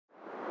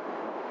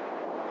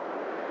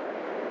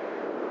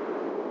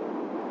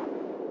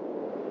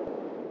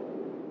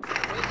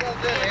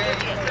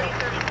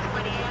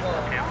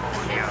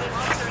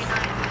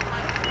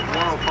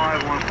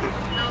105,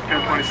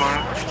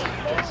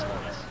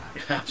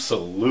 1025.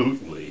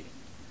 Absolutely.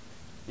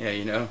 Yeah,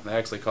 you know, they're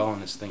actually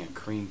calling this thing a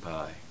cream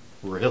pie.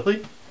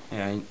 Really?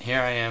 Yeah, and here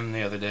I am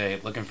the other day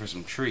looking for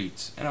some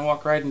treats, and I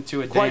walk right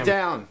into a Quiet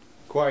down.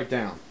 Quiet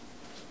down.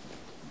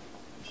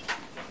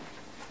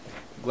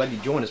 Glad you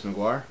joined us,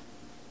 McGuire.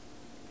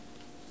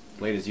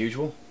 Late as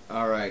usual?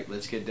 Alright,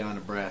 let's get down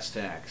to brass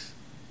tacks.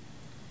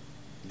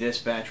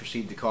 Dispatch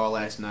received a call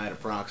last night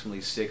approximately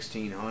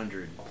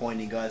 1600,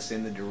 pointing us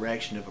in the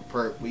direction of a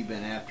perp we've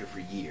been after for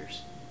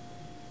years.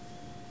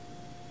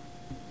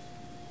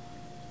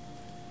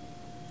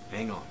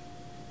 Hang on.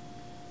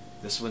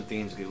 This is when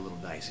things get a little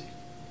dicey.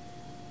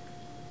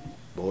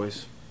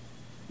 Boys,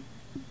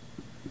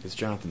 it's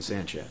Jonathan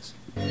Sanchez.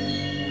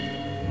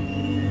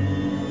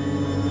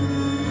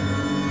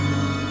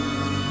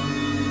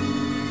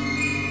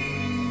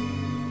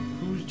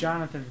 Who's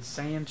Jonathan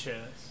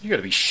Sanchez? You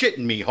gotta be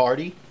shitting me,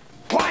 Hardy.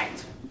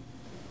 Quiet!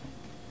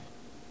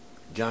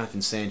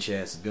 Jonathan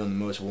Sanchez has been on the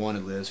most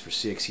wanted list for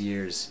 6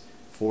 years,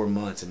 4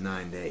 months, and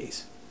 9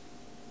 days.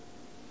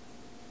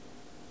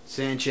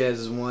 Sanchez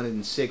is wanted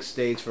in 6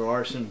 states for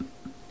arson,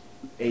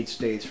 8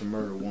 states for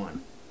murder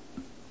 1.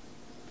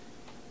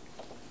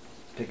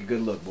 Take a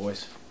good look,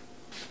 boys.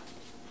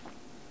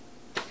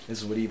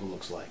 This is what evil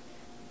looks like.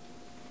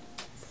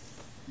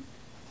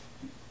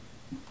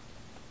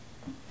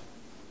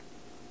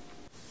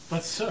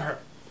 But sir,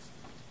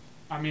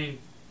 I mean,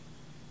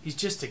 he's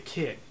just a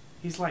kid.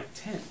 He's like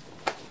 10.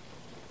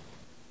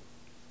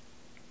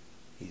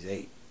 He's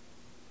 8.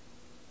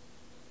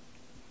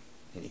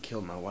 And he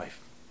killed my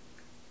wife.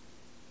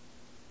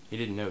 He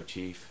didn't know,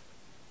 Chief.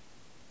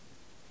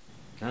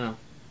 I know.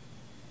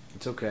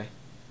 It's okay.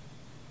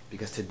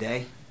 Because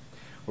today,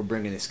 we're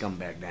bringing this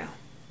scumbag down.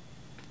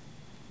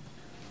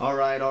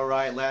 Alright,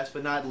 last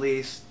but not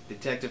least,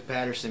 Detective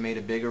Patterson made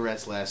a big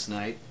arrest last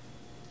night.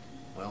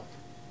 Well,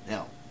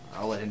 hell,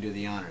 I'll let him do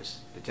the honors.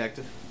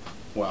 Detective?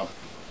 Well,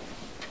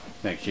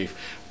 thanks, Chief.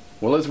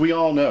 Well, as we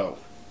all know,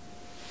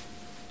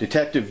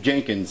 Detective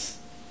Jenkins'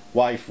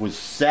 wife was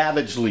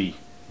savagely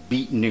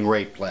beaten and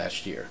raped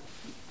last year.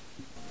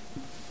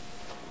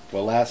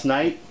 Well, last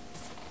night,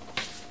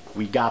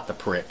 we got the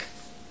prick.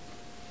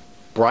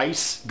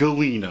 Bryce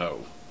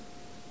Galino.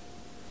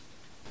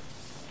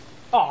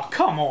 Oh,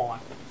 come on.